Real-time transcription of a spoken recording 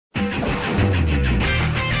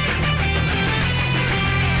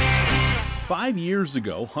5 years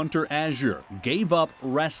ago, Hunter Azure gave up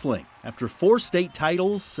wrestling. After 4 state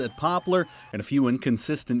titles at Poplar and a few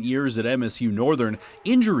inconsistent years at MSU Northern,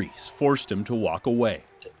 injuries forced him to walk away.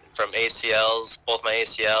 From ACLs, both my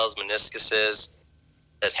ACLs, meniscuses,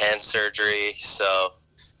 had hand surgery, so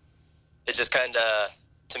it just kind of,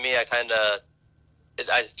 to me, I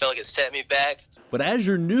feel like it set me back. But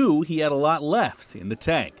Azure knew he had a lot left in the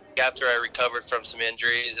tank. After I recovered from some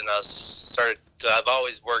injuries and I've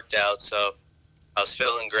always worked out, so I was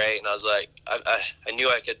feeling great, and I was like, I knew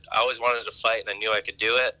I could. I always wanted to fight, and I knew I could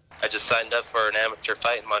do it. I just signed up for an amateur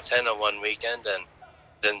fight in Montana one weekend, and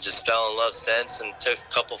then just fell in love since, and took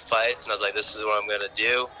a couple fights, and I was like, this is what I'm going to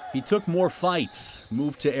do. He took more fights,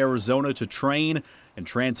 moved to Arizona to train, and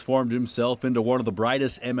transformed himself into one of the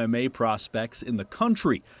brightest MMA prospects in the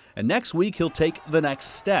country. And next week, he'll take the next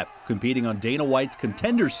step, competing on Dana White's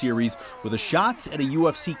Contender series with a shot at a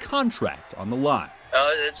UFC contract on the line.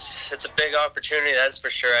 It's a big opportunity, that's for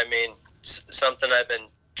sure. I mean, it's something I've been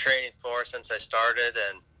training for since I started,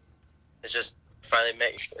 and it's just finally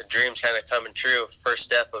a dream's kind of coming true, first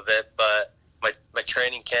step of it. But my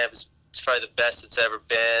training camp is probably the best it's ever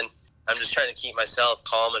been. I'm just trying to keep myself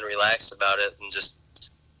calm and relaxed about it and just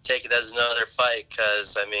take it as another fight,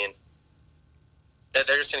 because, I mean, they're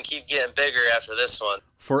just going to keep getting bigger after this one.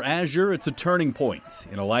 For Azure, it's a turning point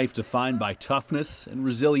in a life defined by toughness and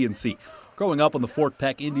resiliency. Growing up on the Fort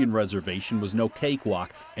Peck Indian Reservation was no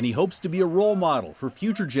cakewalk, and he hopes to be a role model for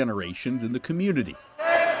future generations in the community.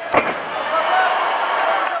 Yeah,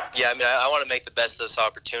 I mean, I want to make the best of this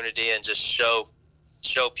opportunity and just show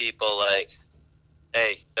people, like,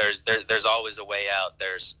 hey, there's always a way out.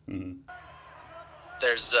 There's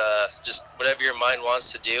just whatever your mind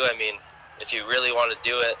wants to do. I mean, if you really want to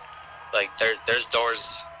do it, like, there's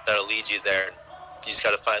doors that'll lead you there. You just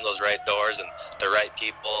got to find those right doors and the right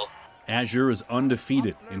people. Azure is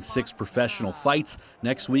undefeated in 6 professional fights.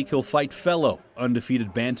 Next week, he'll fight fellow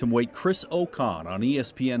undefeated bantamweight Chris Ocon on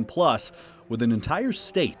ESPN Plus, with an entire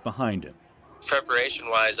state behind him.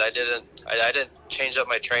 Preparation-wise, I didn't change up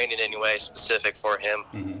my training in any way specific for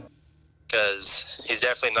him, because he's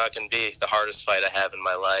definitely not going to be the hardest fight I have in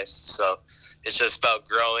my life. So it's just about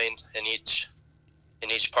growing in each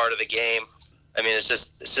part of the game. I mean, it's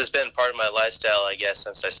just been part of my lifestyle, I guess,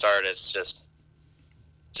 since I started. It's just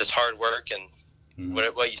hard work, and what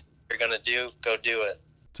you're going to do, go do it.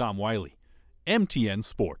 Tom Wiley, MTN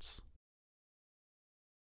Sports.